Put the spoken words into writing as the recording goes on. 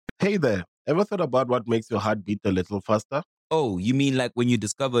Hey there, ever thought about what makes your heart beat a little faster? Oh, you mean like when you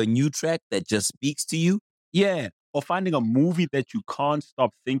discover a new track that just speaks to you? Yeah, or finding a movie that you can't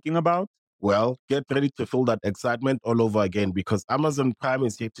stop thinking about. Well, get ready to feel that excitement all over again because Amazon Prime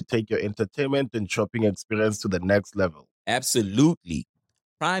is here to take your entertainment and shopping experience to the next level. Absolutely.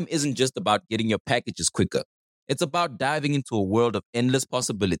 Prime isn't just about getting your packages quicker. It's about diving into a world of endless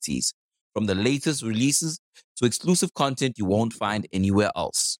possibilities, from the latest releases to exclusive content you won't find anywhere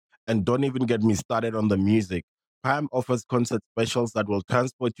else. And don't even get me started on the music. Prime offers concert specials that will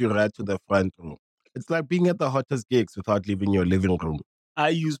transport you right to the front row. It's like being at the hottest gigs without leaving your living room. I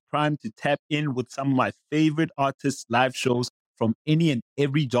use Prime to tap in with some of my favorite artists' live shows from any and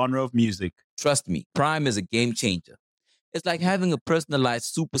every genre of music. Trust me, Prime is a game changer. It's like having a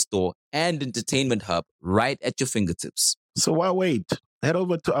personalized superstore and entertainment hub right at your fingertips. So why wait? Head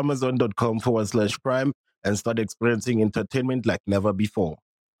over to amazon.com/prime and start experiencing entertainment like never before.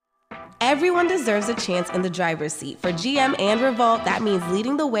 Everyone deserves a chance in the driver's seat. For GM and Revolt, that means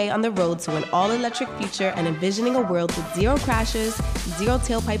leading the way on the road to an all-electric future and envisioning a world with zero crashes, zero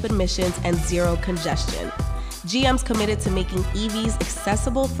tailpipe emissions, and zero congestion. GM's committed to making EVs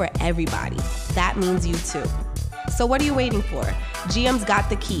accessible for everybody. That means you too. So what are you waiting for? GM's got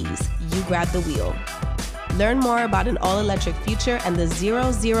the keys. You grab the wheel. Learn more about an all-electric future and the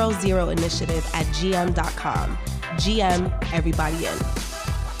 000 initiative at gm.com. GM, everybody in.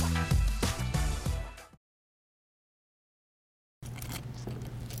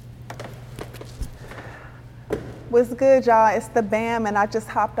 What's good, y'all? It's the Bam, and I just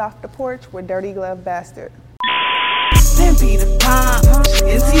hopped off the porch with Dirty Glove Bastard. Bambi the pop,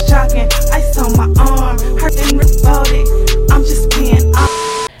 is he shocking? Ice on my arm, hurt and revolted. I'm just being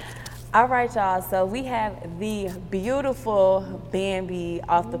All right, y'all. So we have the beautiful Bambi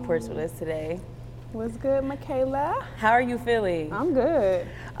off the porch with us today. What's good, Michaela? How are you feeling? I'm good.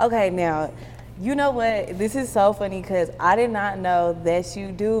 Okay, now, you know what? This is so funny because I did not know that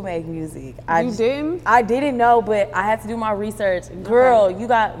you do make music. You didn't? I didn't know, but I had to do my research. Girl, you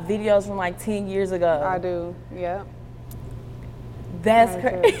got videos from like 10 years ago. I do, yeah. That's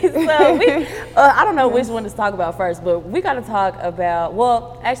crazy. So I don't know which one to talk about first, but we got to talk about,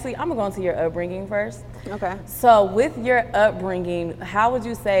 well, actually, I'm going to go into your upbringing first. Okay. So with your upbringing, how would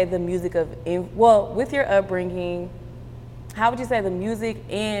you say the music with your upbringing, how would you say the music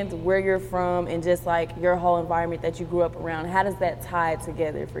and where you're from and just like your whole environment that you grew up around, how does that tie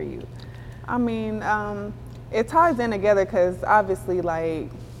together for you? I mean, it ties in together because obviously,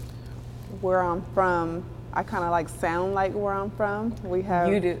 like, where I'm from, I kind of like sound like where I'm from. We have,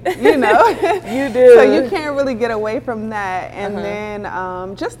 you do, you know, you do. So you can't really get away from that. And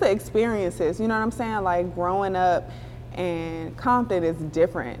then just the experiences, you know what I'm saying? Like growing up, and Compton is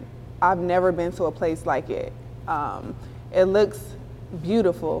different. I've never been to a place like it. It looks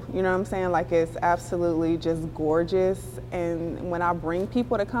beautiful, you know what I'm saying? Like it's absolutely just gorgeous. And when I bring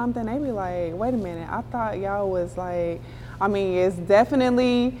people to Compton, they be like, wait a minute, I thought y'all was like, I mean, it's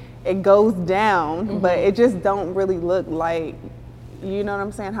definitely, it goes down, but it just don't really look like, you know what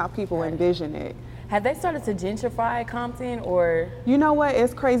I'm saying, how people envision it. Have they started to gentrify Compton or? You know what,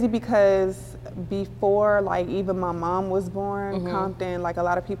 it's crazy because before like even my mom was born, Compton, like a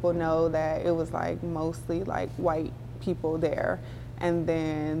lot of people know that it was like mostly like white people there. And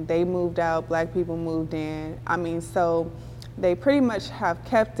then they moved out, black people moved in. I mean, so they pretty much have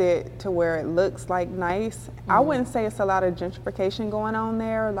kept it to where it looks like nice. I wouldn't say it's a lot of gentrification going on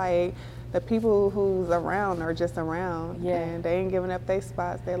there. Like the people who's around are just around, and they ain't giving up their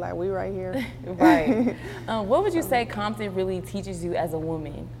spots. They're like, we right here. Right. What would you say Compton really teaches you as a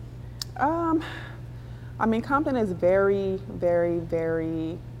woman? I mean, Compton is very, very,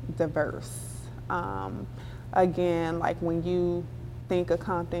 very diverse. Again, like when you think of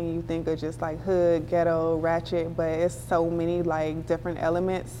Compton, you think of just like hood, ghetto, ratchet, but it's so many like different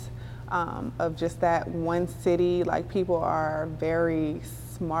elements of just that one city. Like people are very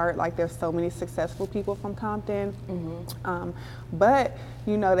smart, like there's so many successful people from Compton. But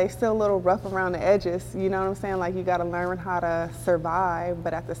you know, they still a little rough around the edges, you know what I'm saying? Like you gotta learn how to survive,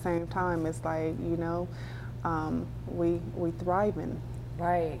 but at the same time, it's like, you know, we thriving.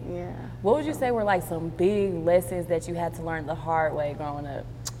 Right. Yeah. What would you say were like some big lessons that you had to learn the hard way growing up?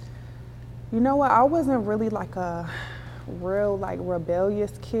 You know what? I wasn't really like a real like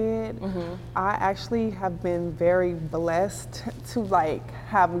rebellious kid. I actually have been very blessed to like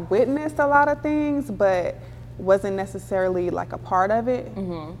have witnessed a lot of things, but wasn't necessarily like a part of it,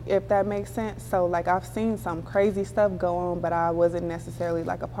 if that makes sense. So like I've seen some crazy stuff go on, but I wasn't necessarily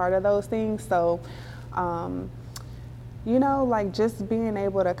like a part of those things. So You know, like just being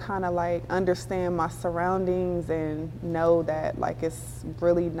able to kind of like understand my surroundings and know that like it's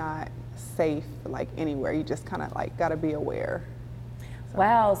really not safe like anywhere. You just kind of like got to be aware.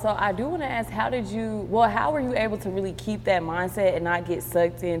 Wow, so I do want to ask, how were you able to really keep that mindset and not get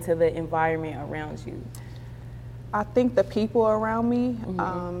sucked into the environment around you? I think the people around me,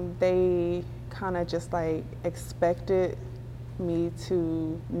 they kind of just like expected me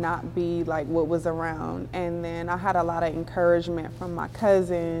to not be like what was around. And then I had a lot of encouragement from my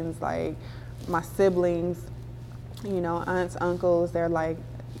cousins, like my siblings, you know, aunts, uncles. They're like,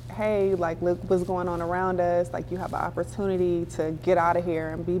 hey, like look what's going on around us. Like you have an opportunity to get out of here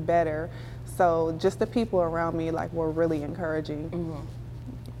and be better. So just the people around me like were really encouraging.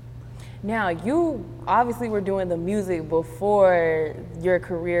 Now, you obviously were doing the music before your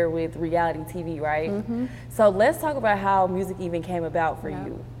career with reality TV, right? So let's talk about how music even came about for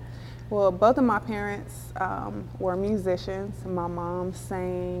you. Well, both of my parents were musicians. My mom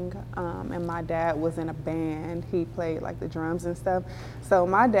sang, and my dad was in a band. He played like the drums and stuff. So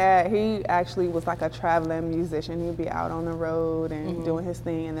my dad, he actually was like a traveling musician. He'd be out on the road and doing his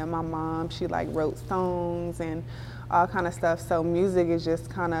thing. And then my mom, she like wrote songs and all kind of stuff. So music is just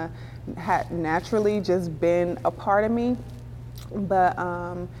kind of had naturally just been a part of me. But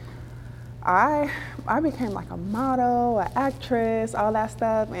I became like a model, an actress, all that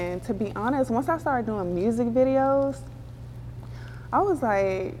stuff. And to be honest, once I started doing music videos, I was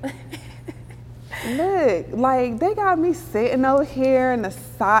like, look, like they got me sitting over here in the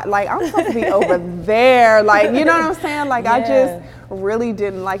side, like I'm supposed to be over there, like, you know what I'm saying? Like I just really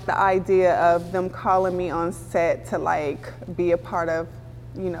didn't like the idea of them calling me on set to like be a part of,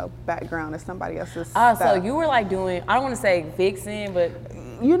 you know, background of somebody else's stuff. So you were like doing, I don't want to say vixen, but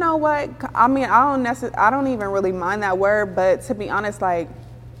you know what? I mean, I don't even really mind that word, but to be honest, like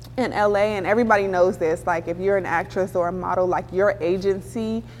in LA, and everybody knows this, like if you're an actress or a model, like your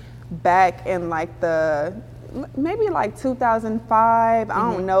agency back in like maybe like 2005, I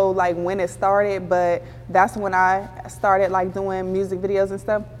don't know like when it started, but that's when I started like doing music videos and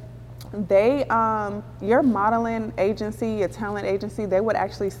stuff. They, your modeling agency, your talent agency, they would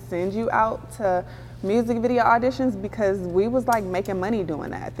actually send you out to music video auditions because we was like making money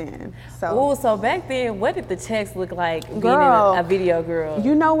doing that then. So back then, what did the checks look like being girl, a video girl?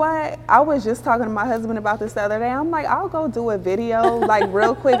 You know what? I was just talking to my husband about this the other day. I'm like, I'll go do a video like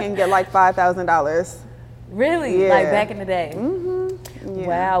real quick and get like $5,000. Really? Yeah. Like back in the day? Yeah.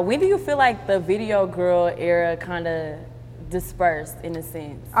 Wow. When do you feel like the video girl era kind of dispersed in a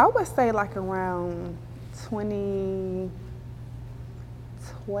sense? I would say like around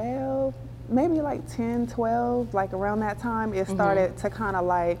 2012, maybe like 10, 12, like around that time, it started to kind of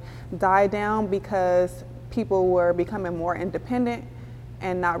like die down because people were becoming more independent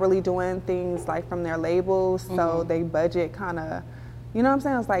and not really doing things like from their labels. So they budget kind of, you know what I'm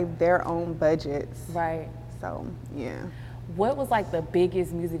saying? It's like their own budgets. Right. So, yeah. What was like the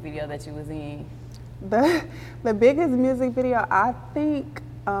biggest music video that you was in? The biggest music video, I think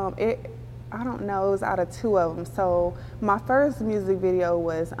I don't know, it was out of two of them. So my first music video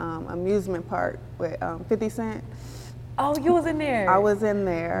was Amusement Park with 50 Cent. Oh, you was in there? I was in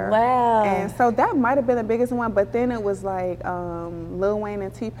there. Wow. And so that might have been the biggest one, but then it was like Lil Wayne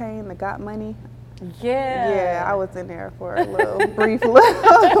and T-Pain, the Got Money. Yeah, I was in there for a little brief little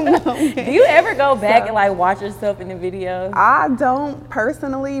moment. Do you ever go back and like watch yourself in the video? I don't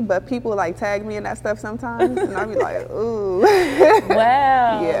personally, but people like tag me in that stuff sometimes, and I be like, ooh.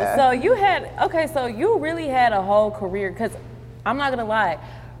 Wow. Yeah. So you really had a whole career, because I'm not gonna lie,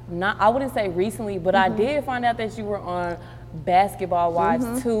 I wouldn't say recently, but I did find out that you were on Basketball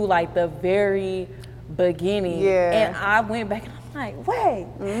Wives too, like the very beginning. Yeah. And I went back and I'm like, wait.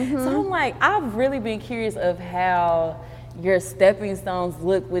 So I'm like, I've really been curious of how your stepping stones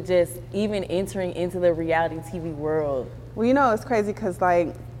look with just even entering into the reality TV world. Well, you know, it's crazy because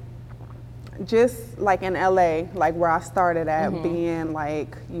like, just like in LA, like where I started at, being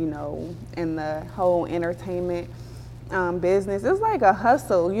like, you know, in the whole entertainment business, it's like a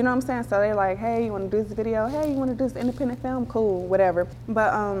hustle, you know what I'm saying? So they're like, hey, you want to do this video? Hey, you want to do this independent film? Cool, whatever.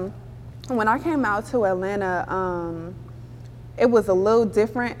 But when I came out to Atlanta, it was a little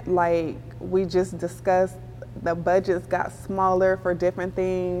different. Like we just discussed, the budgets got smaller for different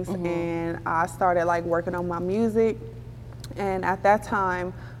things, and I started like working on my music. And at that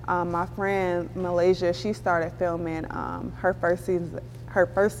time, my friend Malaysia, she started filming her first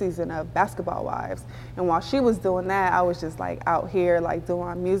season of Basketball Wives. And while she was doing that, I was just like out here like doing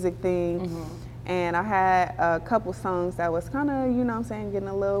my music thing. And I had a couple songs that was kind of, you know what I'm saying, getting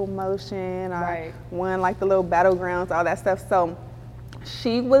a little motion. I won like the little battlegrounds, all that stuff. So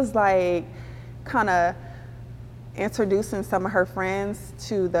she was like kind of introducing some of her friends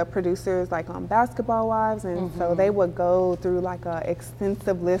to the producers like on Basketball Wives, and so they would go through like a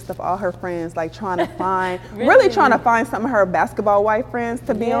extensive list of all her friends, like trying to find really trying to find some of her basketball wife friends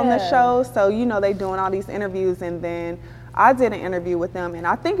to be on the show. So they doing all these interviews, and then I did an interview with them, and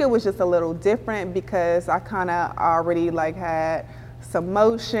I think it was just a little different because I kind of already like had some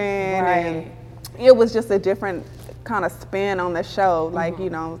motion, and it was just a different kind of spin on the show, like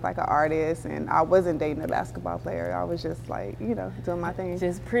like an artist, and I wasn't dating a basketball player. I was just like doing my thing,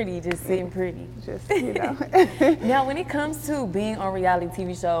 just sitting pretty, just Now, when it comes to being on a reality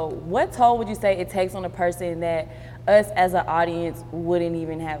TV show, what toll would you say it takes on a person that us as an audience wouldn't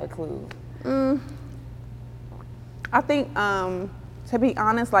even have a clue? I think to be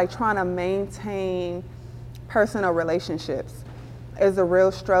honest, like trying to maintain personal relationships is a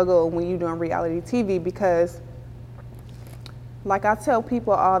real struggle when you're doing reality TV, because like I tell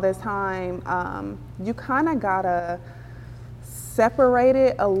people all the time, you kind of gotta separate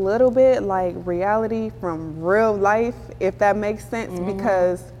it a little bit, like reality from real life, if that makes sense,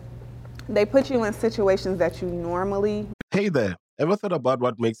 because they put you in situations that you normally. Hey there, ever thought about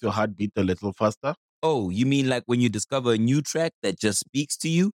what makes your heart beat a little faster? Oh, you mean like when you discover a new track that just speaks to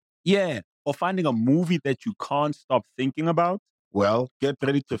you? Yeah, or finding a movie that you can't stop thinking about. Well, get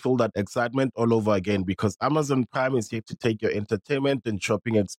ready to feel that excitement all over again, because Amazon Prime is here to take your entertainment and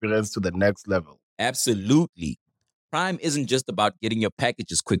shopping experience to the next level. Absolutely. Prime isn't just about getting your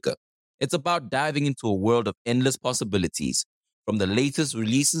packages quicker. It's about diving into a world of endless possibilities, from the latest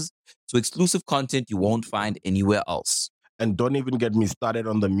releases to exclusive content you won't find anywhere else. And don't even get me started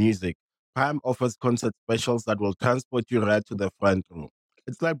on the music. Prime offers concert specials that will transport you right to the front row.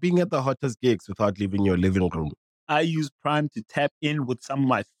 It's like being at the hottest gigs without leaving your living room. I use Prime to tap in with some of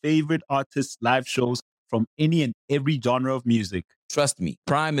my favorite artists' live shows from any and every genre of music. Trust me,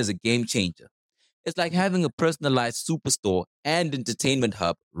 Prime is a game changer. It's like having a personalized superstore and entertainment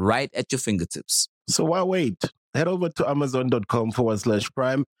hub right at your fingertips. So why wait? Head over to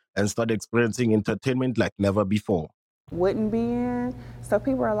amazon.com/Prime and start experiencing entertainment like never before. Wouldn't be in. So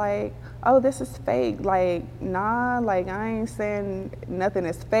people are like, oh, this is fake. Like, nah, like I ain't saying nothing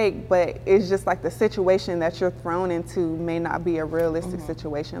is fake, but it's just like the situation that you're thrown into may not be a realistic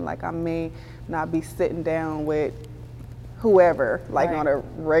situation. Like I may not be sitting down with whoever, like on a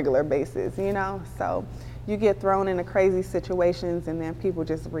regular basis, So you get thrown into crazy situations, and then people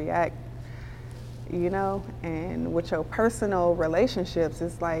just react, and with your personal relationships,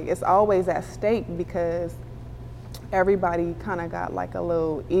 it's like, it's always at stake, because everybody kind of got like a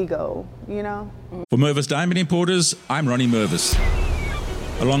little ego, For Mervis Diamond Importers, I'm Ronnie Mervis.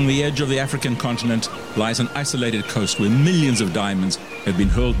 Along the edge of the African continent lies an isolated coast where millions of diamonds have been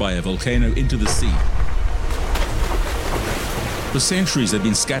hurled by a volcano into the sea. For centuries, they've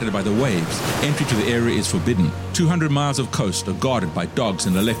been scattered by the waves. Entry to the area is forbidden. 200 miles of coast are guarded by dogs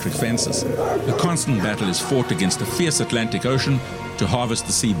and electric fences. A constant battle is fought against the fierce Atlantic Ocean to harvest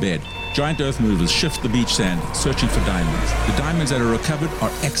the seabed. Giant earth movers shift the beach sand, searching for diamonds. The diamonds that are recovered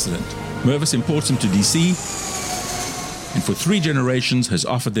are excellent. Mervis imports them to DC, and for 3 generations has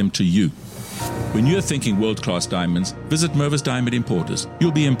offered them to you. When you're thinking world-class diamonds, visit Mervis Diamond Importers.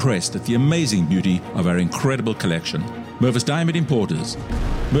 You'll be impressed at the amazing beauty of our incredible collection. Mervis Diamond Importers.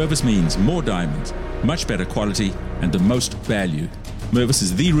 Mervis means more diamonds, much better quality, and the most value. Mervis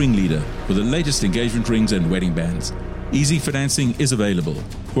is the ringleader for the latest engagement rings and wedding bands. Easy financing is available.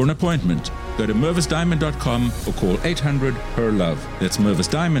 For an appointment, go to mervisdiamond.com or call 800-HER-LOVE. That's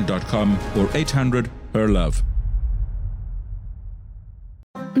mervisdiamond.com or 800-HER-LOVE.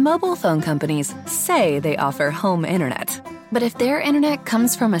 Mobile phone companies say they offer home internet. But if their internet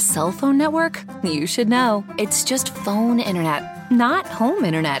comes from a cell phone network, you should know. It's just phone internet, not home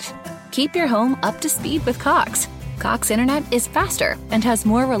internet. Keep your home up to speed with Cox. Cox internet is faster and has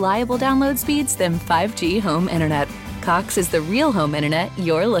more reliable download speeds than 5G home internet. Cox is the real home internet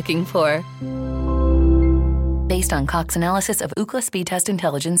you're looking for. Based on Cox analysis of Ookla speed test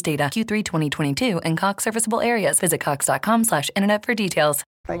intelligence data Q3 2022 and Cox serviceable areas. Visit cox.com/internet for details.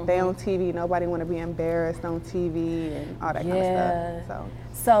 Like they on TV, nobody want to be embarrassed on TV and all that kind of stuff.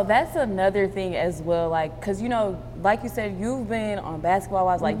 So that's another thing as well, like, because like you said, you've been on Basketball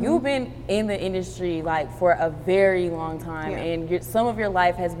Wives, like you've been in the industry like for a very long time, and some of your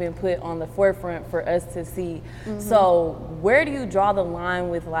life has been put on the forefront for us to see. So where do you draw the line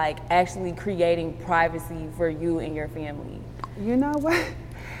with like actually creating privacy for you and your family? You know what?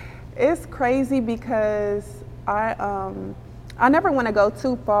 It's crazy because I never want to go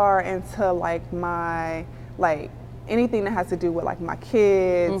too far into like my anything that has to do with like my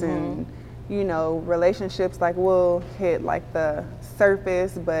kids and relationships. Like we'll hit like the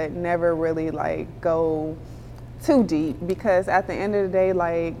surface but never really like go too deep, because at the end of the day,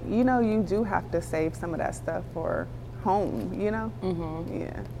 like, you know, you do have to save some of that stuff for home, you know?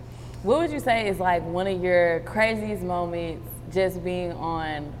 Yeah. What would you say is like one of your craziest moments just being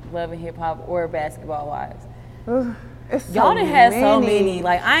on Love and Hip Hop or Basketball Wives? Y'all done had so many.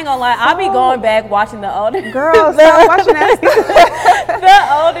 Like, I ain't gonna lie, I'll be going back watching the older girls. Stop watching that. the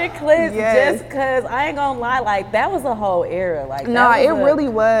older clips, just cause I ain't gonna lie, like that was a whole era. Like, no, it really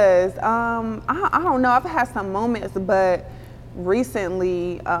was. I don't know. I've had some moments, but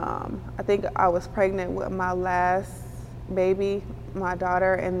recently, I think I was pregnant with my last baby, my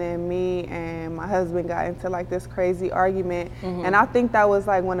daughter, and then me and my husband got into like this crazy argument, and I think that was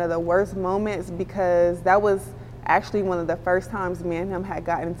like one of the worst moments, because that was actually one of the first times me and him had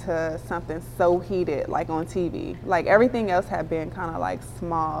gotten into something so heated, like on TV. Like everything else had been kind of like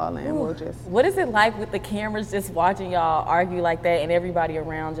small, and we'll just. What is it like with the cameras just watching y'all argue like that and everybody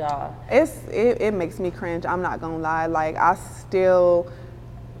around y'all? It makes me cringe. I'm not gonna lie. Like I still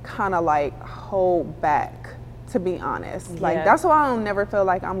kind of like hold back, to be honest. Like that's why I don't never feel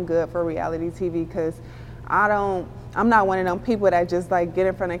like I'm good for reality TV, because I'm not one of them people that just like get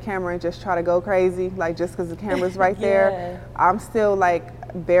in front of the camera and just try to go crazy, like just because the camera's right there. I'm still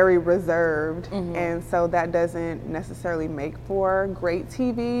like very reserved, and so that doesn't necessarily make for great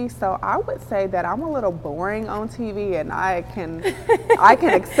TV. So I would say that I'm a little boring on TV, and I can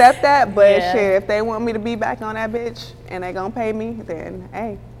accept that. But shit, if they want me to be back on that bitch and they gonna pay me, then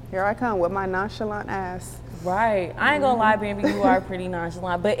hey, here I come with my nonchalant ass. Right. I ain't gonna lie, Bambi, you are pretty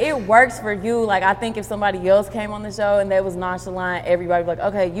nonchalant, but it works for you. Like, I think if somebody else came on the show and they was nonchalant, everybody would be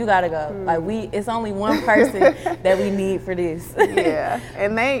like, okay, you gotta go. Like, it's only one person that we need for this. Yeah.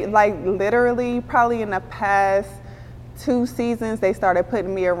 And they, like, literally, probably in the past 2 seasons, they started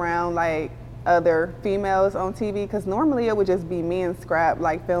putting me around, like, other females on TV, because normally it would just be me and Scrap,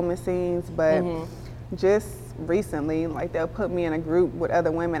 like, filming scenes, but just recently, like, they'll put me in a group with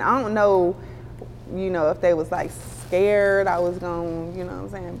other women. I don't know, you know, if they was like scared I was gonna, you know what I'm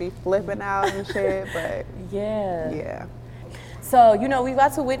saying, be flipping out and shit, but yeah. So, you know, we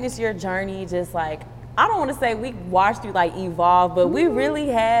got to witness your journey, just like, I don't want to say we watched you like evolve, but we really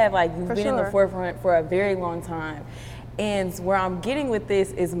have, like, you've been in the forefront for a very long time. And where I'm getting with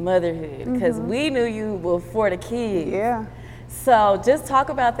this is motherhood, because we knew you before the kids. Yeah. So just talk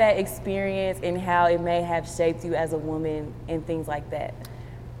about that experience and how it may have shaped you as a woman and things like that.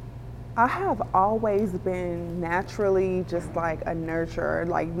 I have always been naturally just like a nurturer,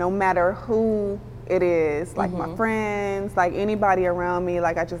 like no matter who it is, like my friends, like anybody around me,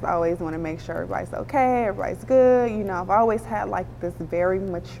 like I just always want to make sure everybody's okay, everybody's good. You know, I've always had like this very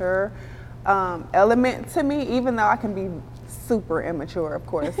mature element to me, even though I can be super immature, of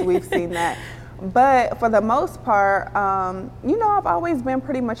course, we've seen that. But for the most part, you know, I've always been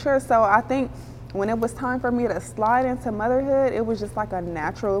pretty mature, so I think when it was time for me to slide into motherhood, it was just like a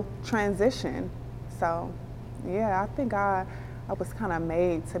natural transition. So, yeah, I think I was kind of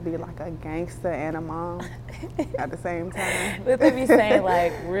made to be like a gangster and a mom at the same time. But they be saying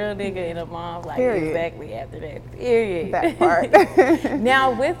like real nigga and a mom, like period. Exactly after that, period. That part.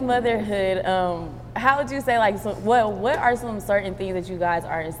 Now with motherhood, how would you say, like, so what are some certain things that you guys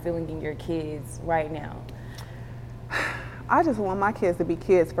are instilling in your kids right now? I just want my kids to be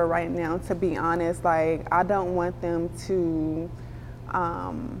kids for right now, to be honest. Like, I don't want them to,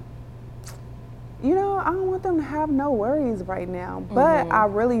 you know, I don't want them to have no worries right now. But I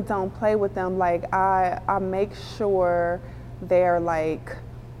really don't play with them. Like, I make sure they're, like,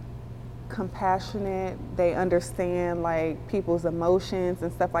 compassionate. They understand, like, people's emotions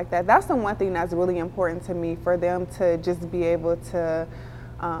and stuff like that. That's the one thing that's really important to me, for them to just be able to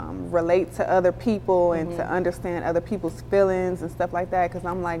relate to other people and to understand other people's feelings and stuff like that, because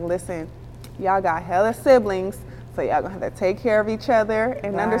I'm like, listen, y'all got hella siblings, so y'all gonna have to take care of each other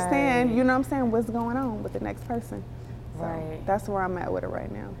and understand, you know what I'm saying, what's going on with the next person. So that's where I'm at with it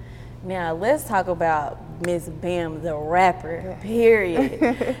right now. Now let's talk about Miss Bam, the rapper,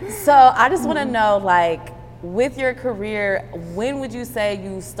 period. So I just want to know, like, with your career, when would you say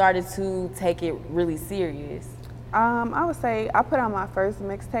you started to take it really serious? I would say I put out my first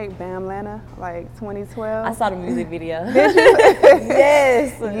mixtape, Bamlana, like 2012. I saw the music video. Did you?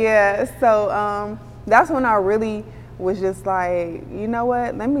 Yes. Yeah, so that's when I really was just like, you know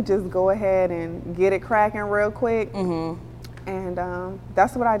what, let me just go ahead and get it cracking real quick. And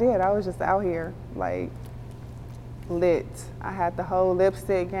that's what I did. I was just out here, like, lit. I had the whole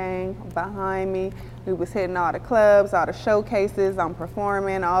Lipstick gang behind me. We was hitting all the clubs, all the showcases. I'm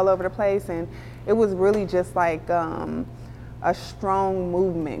performing all over the place, and it was really just like a strong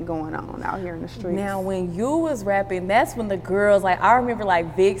movement going on out here in the streets. Now, when you was rapping, that's when the girls, like, I remember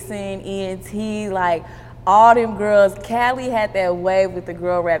like Vixen, ENT, like, all them girls. Cali had that wave with the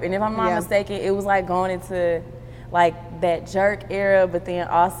girl rap, and if I'm not mistaken, it was like going into like that jerk era, but then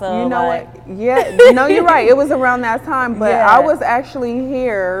also you know like, what? Yeah, no, you're right. It was around that time, but I was actually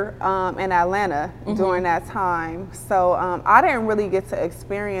here in Atlanta during that time, so I didn't really get to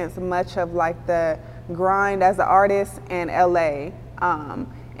experience much of like the grind as an artist in LA, and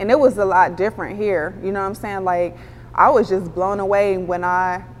it was a lot different here. You know what I'm saying? Like, I was just blown away when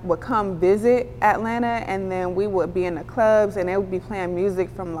I would come visit Atlanta, and then we would be in the clubs and they would be playing music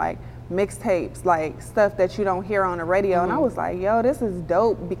from like mixtapes, like stuff that you don't hear on the radio. And I was like, yo, this is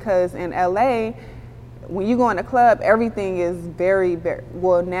dope, because in LA, when you go in the club, everything is very, very,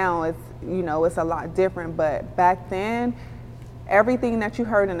 well, now it's, you know, it's a lot different, but back then, everything that you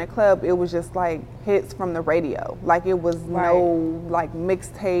heard in the club, it was just like hits from the radio. Like, it was no like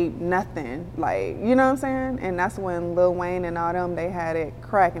mixtape, nothing. Like, you know what I'm saying? And that's when Lil Wayne and all them, they had it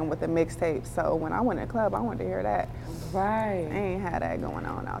cracking with the mixtape. So when I went to the club, I wanted to hear that. Right. I ain't had that going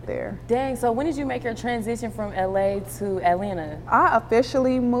on out there. Dang, so when did you make your transition from LA to Atlanta? I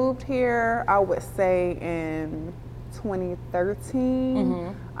officially moved here, I would say in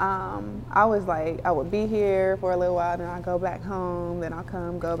 2013. I was like, I would be here for a little while, then I'd go back home, then I'll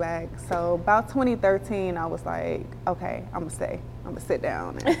come, go back. So about 2013, I was like, okay, I'm gonna stay. I'm gonna sit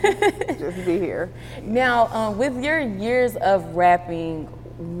down and just be here. Now, with your years of rapping,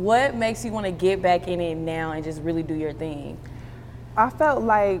 what makes you want to get back in it now and just really do your thing? I felt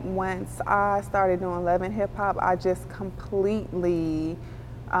like once I started doing Love and Hip Hop, I just completely,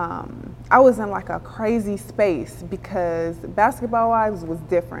 I was in like a crazy space, because Basketball Wives was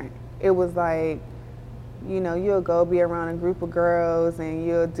different. It was like, you know, you'll go be around a group of girls and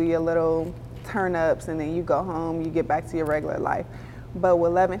you'll do your little turn ups, and then you go home, you get back to your regular life. But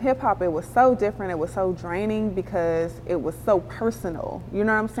with Love and Hip Hop, it was so different. It was so draining because it was so personal. You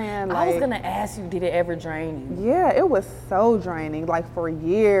know what I'm saying? Like, I was gonna ask you, did it ever drain you? Yeah, it was so draining, like for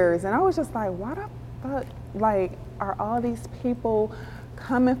years. And I was just like, why the fuck, like, are all these people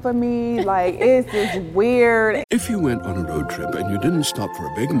coming for me? Like, it's just weird. If you went on a road trip and you didn't stop for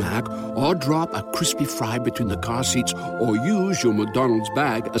a Big Mac or drop a crispy fry between the car seats or use your McDonald's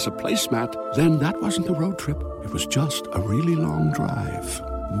bag as a placemat, then that wasn't a road trip. It was just a really long drive.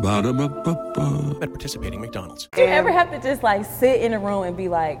 Ba-da-ba-ba-ba. At participating McDonald's. Do you ever have to just like sit in a room and be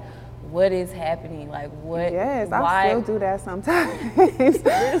like, what is happening? Like, what? Yes, why? I still do that sometimes.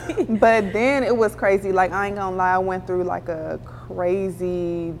 Really? But then it was crazy. Like, I ain't gonna lie, I went through like a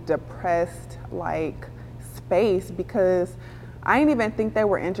crazy, depressed like space, because I didn't even think they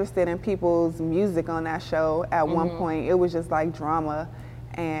were interested in people's music on that show at one point. It was just like drama,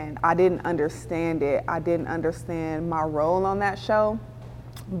 and I didn't understand it. I didn't understand my role on that show.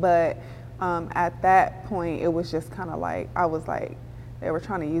 But at that point, it was just kind of like, I was like, they were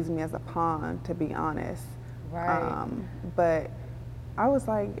trying to use me as a pawn, to be honest. Right. But I was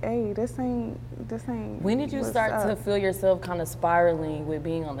like, hey, this ain't. When did you start to feel yourself kind of spiraling with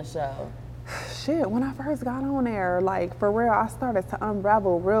being on the show? Shit, when I first got on there, like, for real, I started to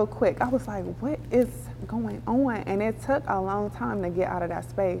unravel real quick. I was like, what is going on? And it took a long time to get out of that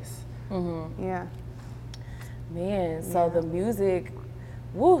space. Yeah. Man, so the music,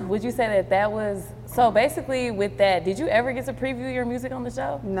 woo, would you say that was, so basically with that, did you ever get to preview your music on the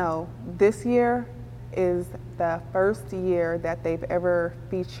show? No, this year is the first year that they've ever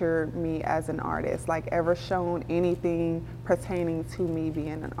featured me as an artist, like ever shown anything pertaining to me being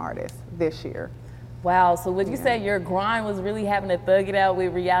an artist this year. Wow, so would you say your grind was really having to thug it out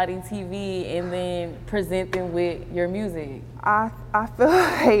with reality TV and then present them with your music? I feel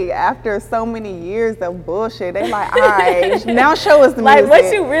like after so many years of bullshit, they like, all right, now show us the music. Like,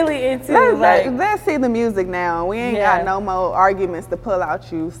 what you really into? Let's see the music now. We ain't got no more arguments to pull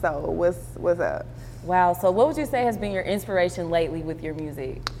out you, so what's up? Wow, so what would you say has been your inspiration lately with your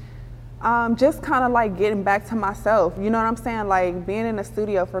music? Just kind of like getting back to myself. You know what I'm saying? Like, being in the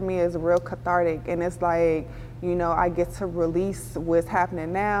studio for me is real cathartic, and it's like, you know, I get to release what's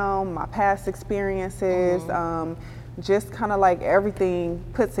happening now, my past experiences, just kind of like everything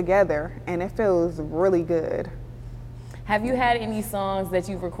put together, and it feels really good. Have you had any songs that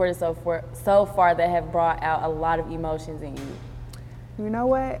you've recorded so far that have brought out a lot of emotions in you? You know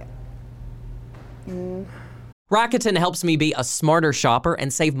what? Rakuten helps me be a smarter shopper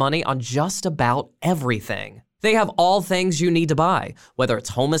and save money on just about everything. They have all things you need to buy, whether it's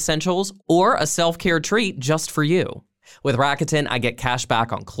home essentials or a self-care treat just for you. With Rakuten, I get cash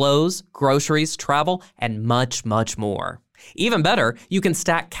back on clothes, groceries, travel, and much, much more. Even better, you can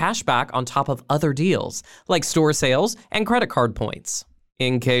stack cash back on top of other deals, like store sales and credit card points.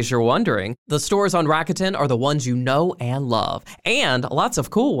 In case you're wondering, the stores on Rakuten are the ones you know and love, and lots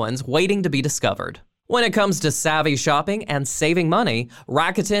of cool ones waiting to be discovered. When it comes to savvy shopping and saving money,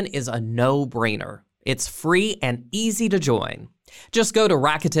 Rakuten is a no-brainer. It's free and easy to join. Just go to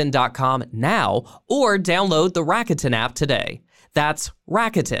Rakuten.com now or download the Rakuten app today. That's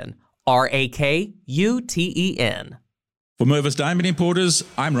Rakuten, Rakuten. For Mervis Diamond Importers,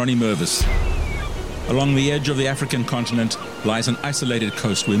 I'm Ronnie Mervis. Along the edge of the African continent lies an isolated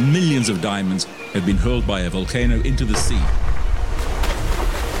coast where millions of diamonds have been hurled by a volcano into the sea.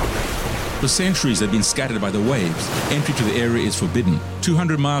 For centuries, they've been scattered by the waves. Entry to the area is forbidden.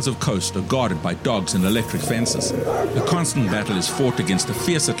 200 miles of coast are guarded by dogs and electric fences. A constant battle is fought against the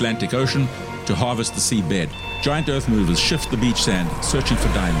fierce Atlantic Ocean to harvest the seabed. Giant earth movers shift the beach sand, searching for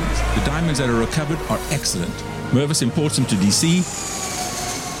diamonds. The diamonds that are recovered are excellent. Mervis imports them to DC,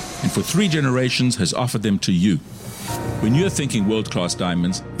 and for 3 generations has offered them to you. When you're thinking world-class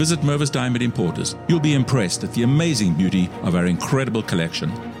diamonds, visit Mervis Diamond Importers. You'll be impressed at the amazing beauty of our incredible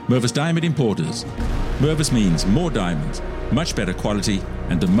collection. Mervis Diamond Importers. Mervis means more diamonds, much better quality,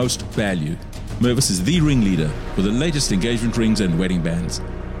 and the most value. Mervis is the ringleader for the latest engagement rings and wedding bands.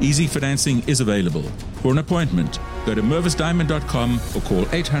 Easy financing is available. For an appointment, go to mervisdiamond.com or call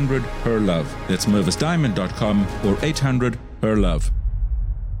 800-HER-LOVE. That's mervisdiamond.com or 800-HER-LOVE.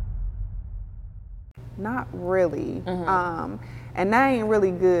 Not really. And that ain't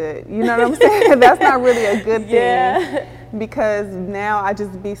really good. You know what I'm saying? That's not really a good thing. Yeah. Because now I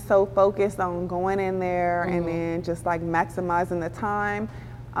just be so focused on going in there and then just like maximizing the time.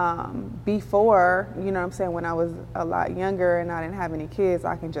 Before, you know what I'm saying, when I was a lot younger and I didn't have any kids,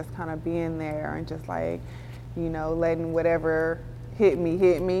 I can just kind of be in there and just like, you know, letting whatever hit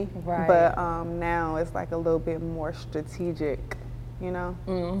me. Right. But now it's like a little bit more strategic, you know?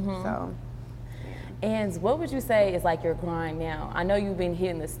 So. And what would you say is like your grind now? I know you've been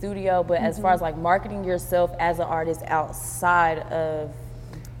hitting the studio, but as far as like marketing yourself as an artist outside of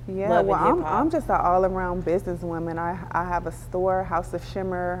well, I'm just an all-around businesswoman. I have a store, House of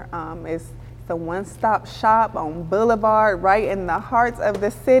Shimmer. It's the one-stop shop on Boulevard, right in the heart of the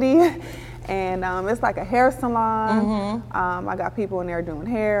city. And it's like a hair salon. I got people in there doing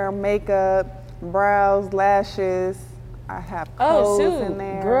hair, makeup, brows, lashes. I have clothes in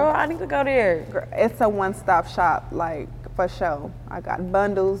there. Girl, I need to go there. It's a one-stop shop, like, for sure. I got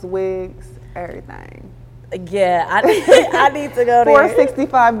bundles, wigs, everything. Yeah, I need to go there.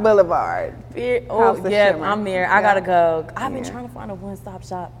 465 Boulevard. Oh, yeah, Shimmer. I'm there. I gotta go. I've been trying to find a one-stop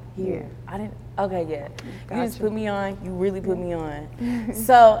shop here. I didn't. Okay, yeah. You just put me on. You really put me on.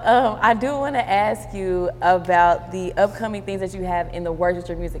 So I do want to ask you about the upcoming things that you have in the works with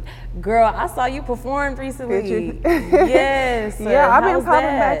your music. Girl, I saw you perform recently. Did you? Yes. Yeah, I've been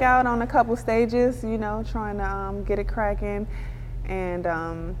popping back out on a couple stages, you know, trying to get it cracking. And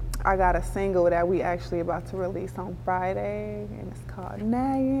I got a single that we actually about to release on Friday, and it's called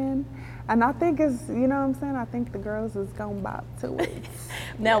Naggin'. And I think it's, you know what I'm saying? I think the girls is gonna bop to it.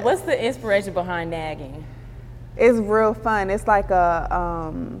 Now, what's the inspiration behind nagging? It's real fun. It's like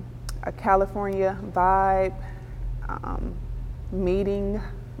a California vibe, meeting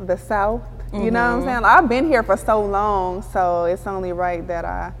the South. You know what I'm saying? I've been here for so long, so it's only right that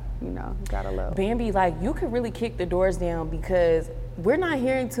I, you know, got a little. Bambi, like, you could really kick the doors down because we're not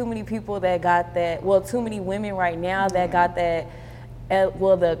hearing too many people that got that, well, too many women right now that got that,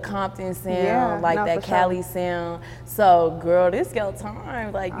 well, the Compton sound, that Cali sound. So, girl, this your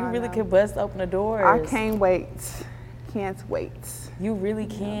time. Like, you really could bust open the doors. I can't wait. Can't wait. You really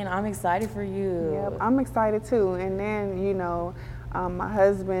can. I'm excited for you. Yep, I'm excited too. And then, you know, my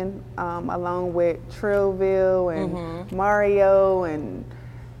husband, along with Trillville and Mario and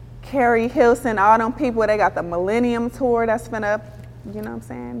Carrie Hilson, all them people, they got the Millennium Tour that's finna, you know what I'm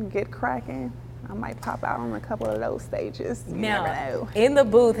saying, get cracking. I might pop out on a couple of those stages. You never know. In the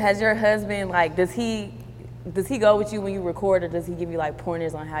booth, has your husband, like, does he go with you when you record, or does he give you like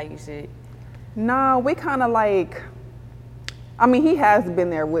pointers on how you should? No, we kind of like, I mean, he has been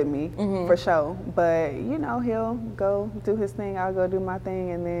there with me for sure, but you know, he'll go do his thing, I'll go do my thing,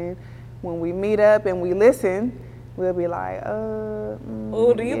 and then when we meet up and we listen, we'll be like,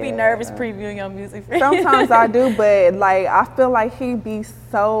 oh, do you be nervous previewing your music? Sometimes I do, but like, I feel like he be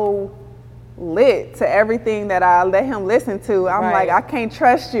so lit to everything that I let him listen to. I'm like, I can't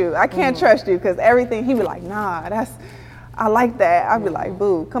trust you. I can't trust you, because everything, he be like, nah, I like that. I'd be like,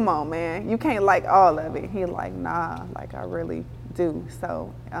 boo, come on, man. You can't like all of it. He like, nah, like I really do.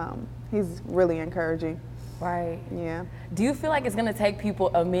 So he's really encouraging. Right. Yeah. Do you feel like it's gonna take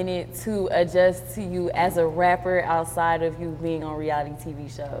people a minute to adjust to you as a rapper outside of you being on reality TV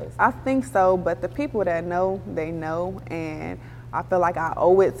shows? I think so, but the people that know, they know, and I feel like I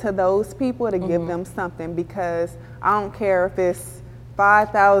owe it to those people to give them something, because I don't care if it's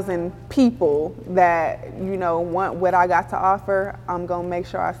 5,000 people that, you know, want what I got to offer, I'm going to make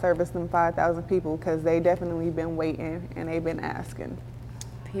sure I service them 5,000 people because they definitely been waiting and they've been asking.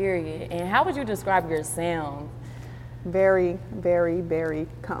 Period. And how would you describe your sound? Very, very, very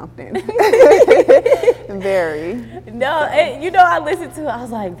Compton. Very. No, and, you know, I listened to it, I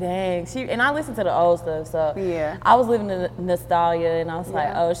was like, dang. And I listened to the old stuff, so yeah. I was living in nostalgia, and I was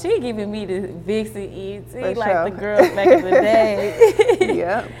like, oh, she giving me the Vixen E.T. like the girls back in the day.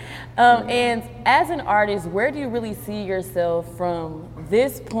 Yep. And as an artist, where do you really see yourself from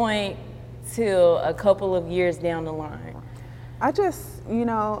this point till a couple of years down the line? I just, you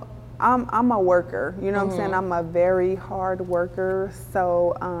know, I'm a worker, you know what I'm saying? I'm a very hard worker,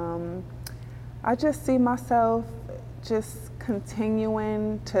 so I just see myself just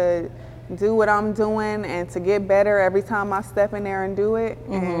continuing to do what I'm doing and to get better every time I step in there and do it.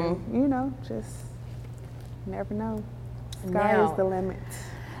 And, you know, just never know. Sky is the limit.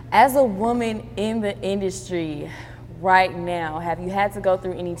 As a woman in the industry right now, have you had to go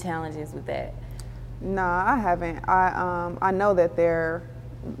through any challenges with that? No, I haven't. I know that they're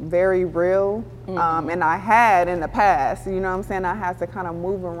very real, and I had in the past, you know what I'm saying? I had to kind of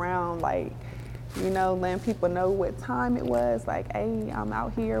move around, like, you know, letting people know what time it was, like, hey, I'm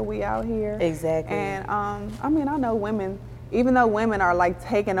out here, we out here. Exactly. And I mean, I know women, even though women are like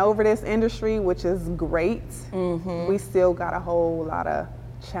taking over this industry, which is great, we still got a whole lot of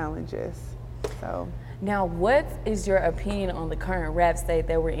challenges, so. Now, what is your opinion on the current rap state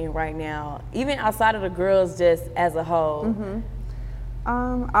that we're in right now, even outside of the girls, just as a whole?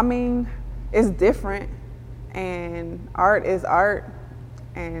 I mean, it's different, and art is art,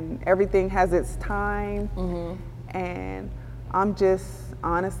 and everything has its time, and I'm just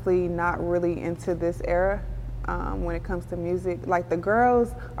honestly not really into this era. When it comes to music, like the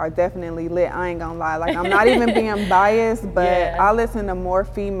girls are definitely lit, I ain't gonna lie, like I'm not even being biased, but I listen to more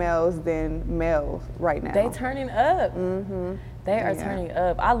females than males right now. They turning up. They are turning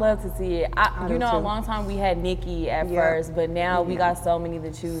up. I love to see it. You know, a long time we had Nicki at first, but now we got so many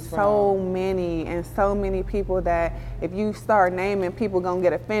to choose from. So many, and so many people that if you start naming, people gonna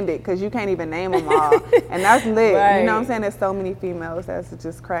get offended because you can't even name them all. And that's lit. Right. You know what I'm saying? There's so many females that's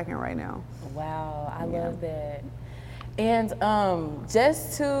just cracking right now. Wow, I love that. And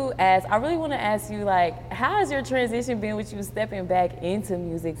just to ask, I really want to ask you, like, how has your transition been with you stepping back into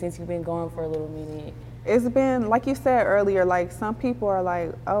music since you've been going for a little minute? It's been, like you said earlier, like some people are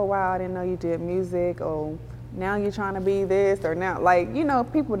like, oh wow, I didn't know you did music, or now you're trying to be this, or now, like, you know,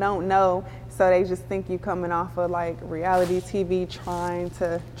 people don't know, so they just think you coming off of like reality TV trying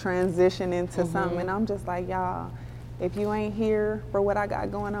to transition into something, and I'm just like, y'all, if you ain't here for what I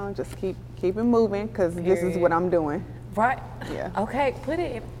got going on, just keep it moving, because this is what I'm doing. Right. Yeah. Okay, put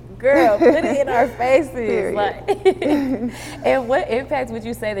it in our faces. Like, and what impact would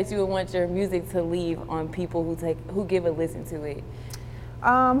you say that you would want your music to leave on people who give a listen to it?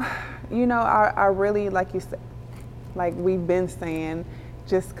 You know, I really, like you said, like we've been saying,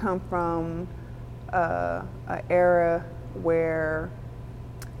 just come from an era where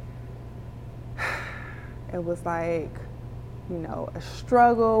it was like, you know, a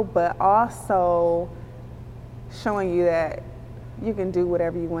struggle, but also showing you that you can do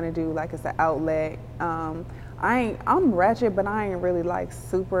whatever you want to do, like it's an outlet. I'm ratchet, but I ain't really like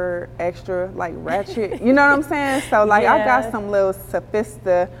super extra like ratchet. You know what I'm saying? So like I got some little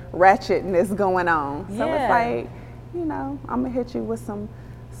sophista ratchetness going on. So it's like, you know, I'm gonna hit you with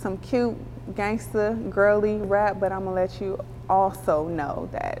some cute gangster girly rap, but I'm gonna let you also know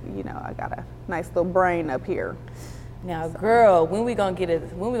that, you know, I got a nice little brain up here. Now, girl, when we gonna get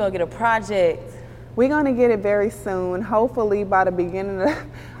a project? We're gonna get it very soon, hopefully by the beginning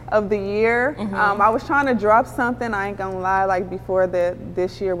of the year. I was trying to drop something, I ain't gonna lie, like before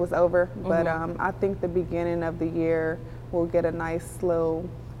this year was over, but I think the beginning of the year we'll get a nice little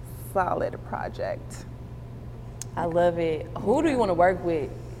solid project. I love it. Who do you want to work with?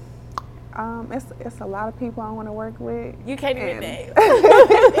 It's a lot of people I want to work with. You can't even name.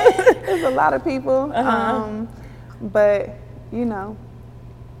 There's a lot of people, but you know,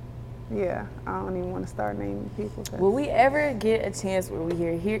 yeah, I don't even want to start naming people. Will we ever get a chance where we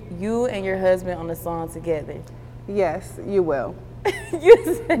hear you and your husband on a song together? Yes, you will.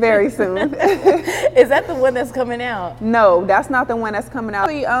 Very soon. Is that the one that's coming out? No, that's not the one that's coming out.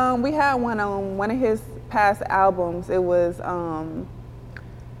 We had one on one of his past albums. It was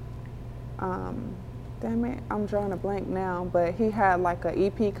damn it, I'm drawing a blank now, but he had like an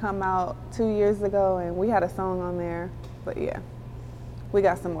EP come out 2 years ago, and we had a song on there. But yeah, we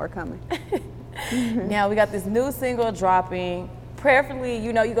got some more coming. Now we got this new single dropping. Prayerfully,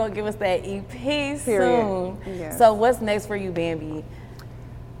 you know, you're gonna give us that EP soon. Yes. So what's next for you, Bambi?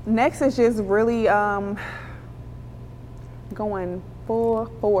 Next is just really going full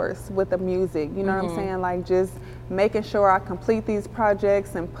force with the music. You know what I'm saying? Like just making sure I complete these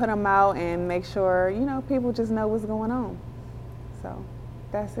projects and put them out and make sure, you know, people just know what's going on. So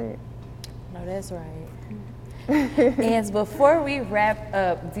that's it. No, that's right. And before we wrap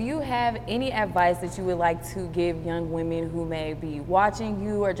up, do you have any advice that you would like to give young women who may be watching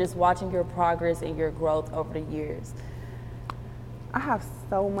you or just watching your progress and your growth over the years? I have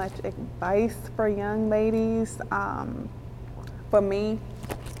so much advice for young ladies. For me,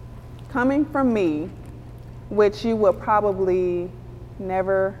 coming from me, which you would probably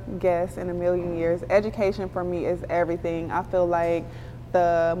never guess in a million years, education for me is everything. I feel like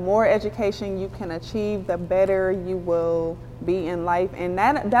the more education you can achieve, the better you will be in life. And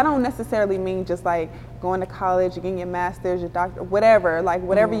that don't necessarily mean just like going to college, getting your master's, your doctor, whatever. Like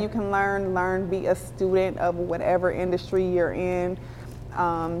whatever you can learn, be a student of whatever industry you're in.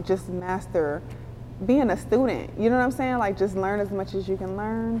 Just master being a student. You know what I'm saying? Like just learn as much as you can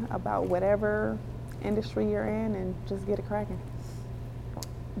learn about whatever industry you're in and just get it cracking.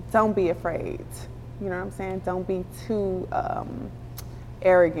 Don't be afraid. You know what I'm saying? Don't be too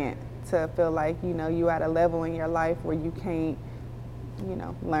arrogant to feel like, you know, you at a level in your life where you can't, you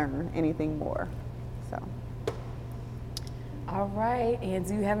know, learn anything more. So. All right, and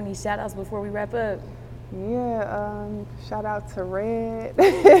do you have any shout outs before we wrap up? Yeah, shout out to Red.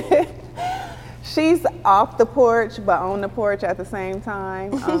 She's off the porch, but on the porch at the same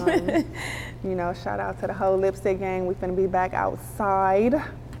time. You know, shout out to the whole Lipstick gang. We finna be back outside.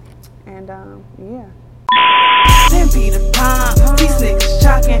 And yeah. Bambi the bomb, these niggas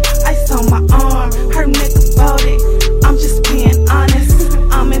jogging, ice on my arm, her nigga voted, I'm just being honest,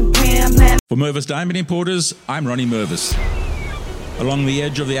 I'm in Bam now. For Mervis Diamond Importers, I'm Ronnie Mervis. Along the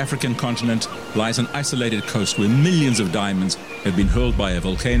edge of the African continent lies an isolated coast where millions of diamonds have been hurled by a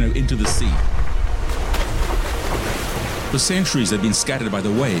volcano into the sea. For centuries they've been scattered by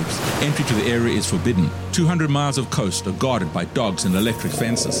the waves. Entry to the area is forbidden. 200 miles of coast are guarded by dogs and electric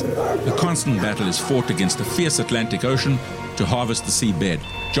fences. A constant battle is fought against the fierce Atlantic Ocean to harvest the seabed.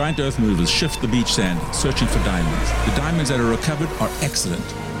 Giant earth movers shift the beach sand, searching for diamonds. The diamonds that are recovered are excellent.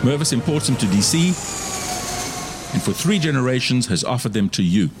 Mervis imports them to DC, and for 3 generations has offered them to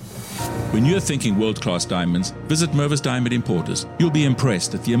you. When you're thinking world-class diamonds, visit Mervis Diamond Importers. You'll be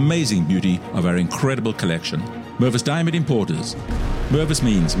impressed at the amazing beauty of our incredible collection. Mervis Diamond Importers. Mervis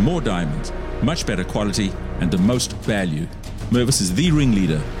means more diamonds, much better quality, and the most value. Mervis is the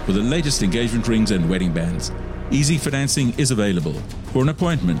ringleader for the latest engagement rings and wedding bands. Easy financing is available. For an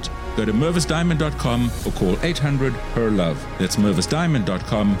appointment, go to mervisdiamond.com or call 800-HER-LOVE. That's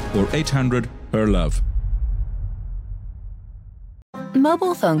mervisdiamond.com or 800-HER-LOVE.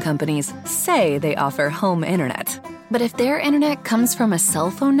 Mobile phone companies say they offer home internet. But if their internet comes from a cell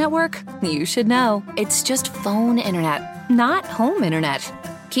phone network, you should know. It's just phone internet, not home internet.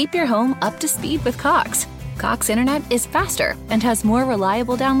 Keep your home up to speed with Cox. Cox internet is faster and has more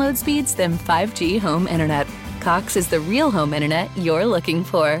reliable download speeds than 5G home internet. Cox is the real home internet you're looking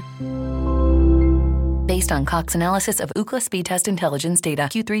for. Based on Cox analysis of Ookla speed test intelligence data,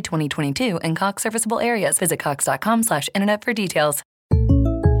 Q3 2022, and Cox serviceable areas. Visit cox.com/internet for details.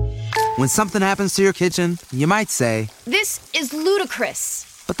 When something happens to your kitchen, you might say, "This is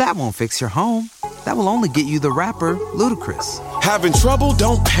ludicrous." But that won't fix your home. That will only get you the rapper, Ludacris. Having trouble?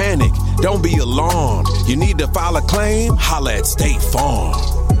 Don't panic. Don't be alarmed. You need to file a claim? Holla at State Farm.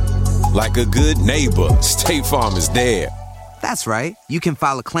 Like a good neighbor, State Farm is there. That's right. You can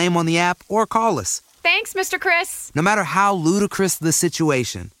file a claim on the app or call us. Thanks, Mr. Chris. No matter how ludicrous the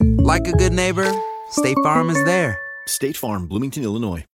situation, like a good neighbor, State Farm is there. State Farm, Bloomington, Illinois.